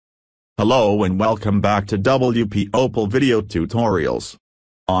Hello and welcome back to WPOpal video tutorials.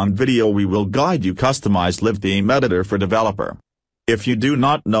 On video we will guide you customize Live Theme Editor for developer. If you do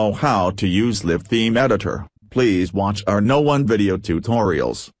not know how to use Live Theme Editor, please watch our No One video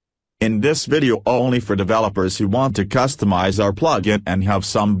tutorials. In this video only for developers who want to customize our plugin and have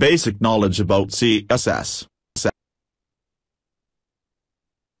some basic knowledge about CSS.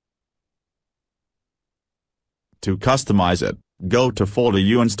 To customize it, go to folder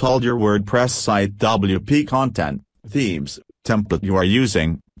you installed your WordPress site WP content, themes, template you are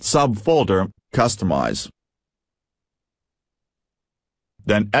using, subfolder, customize.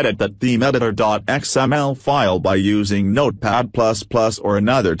 Then edit that themeeditor.xml file by using Notepad++ or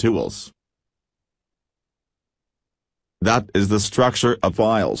another tools. That is the structure of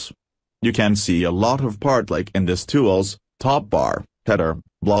files. You can see a lot of part like in this tools, top bar, header,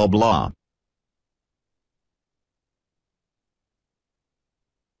 blah blah.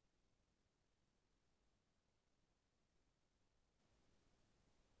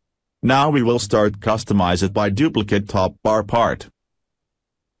 Now we will start customize it by duplicate top bar part.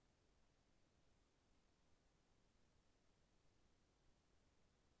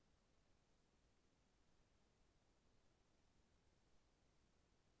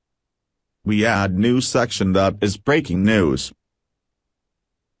 We add new section that is breaking news.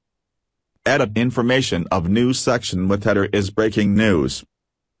 Edit information of new section with header is breaking news.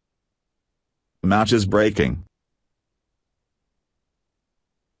 Match is breaking.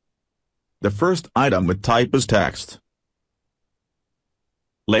 The first item with type is text.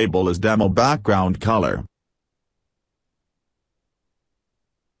 Label is demo background color.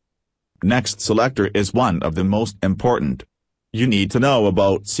 Next selector is one of the most important. You need to know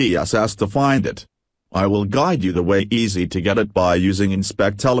about CSS to find it. I will guide you the way easy to get it by using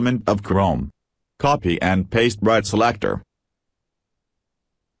inspect element of Chrome. Copy and paste right selector.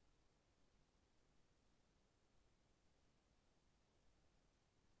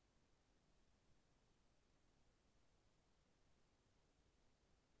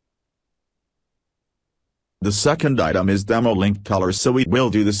 The second item is demo link color, so we will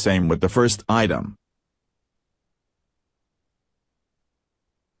do the same with the first item.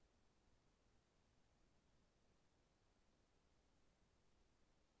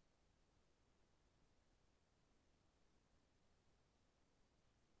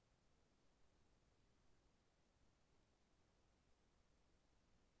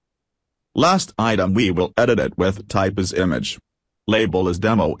 Last item we will edit it with type is image. Label is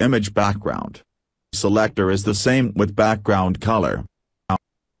demo image background. Selector is the same with background color.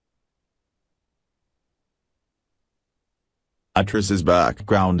 Address is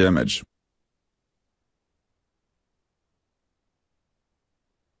background image.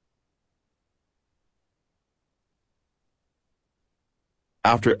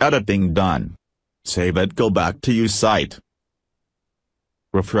 After editing done, save it, go back to use site.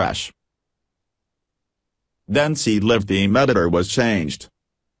 Refresh. Then see Live Theme Editor was changed.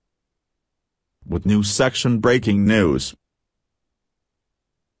 With new section breaking news.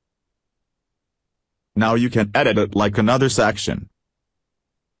 Now you can edit it like another section.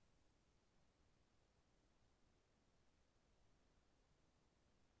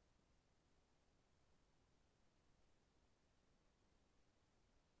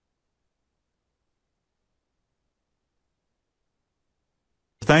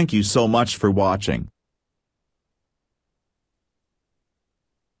 Thank you so much for watching.